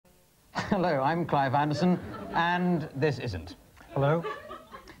Hello, I'm Clive Anderson, and this isn't. Hello.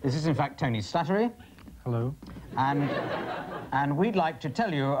 This is, in fact, Tony Slattery. Hello. And we'd like to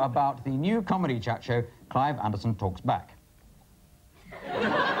tell you about the new comedy chat show, Clive Anderson Talks Back,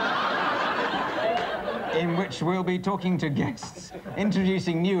 in which we'll be talking to guests,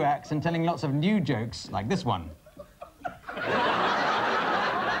 introducing new acts and telling lots of new jokes, like this one.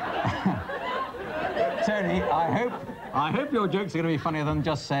 Tony, I hope your jokes are going to be funnier than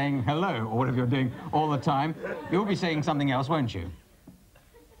just saying hello, or whatever you're doing all the time. You'll be saying something else, won't you?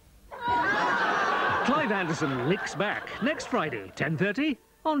 Clive Anderson Licks Back, next Friday, 10:30,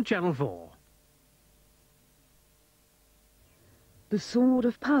 on Channel 4. The sword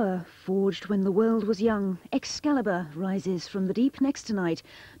of power, forged when the world was young, Excalibur, rises from the deep next tonight.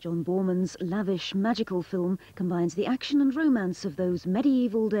 John Boorman's lavish, magical film combines the action and romance of those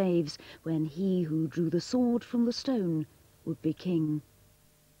medieval days when he who drew the sword from the stone would be king.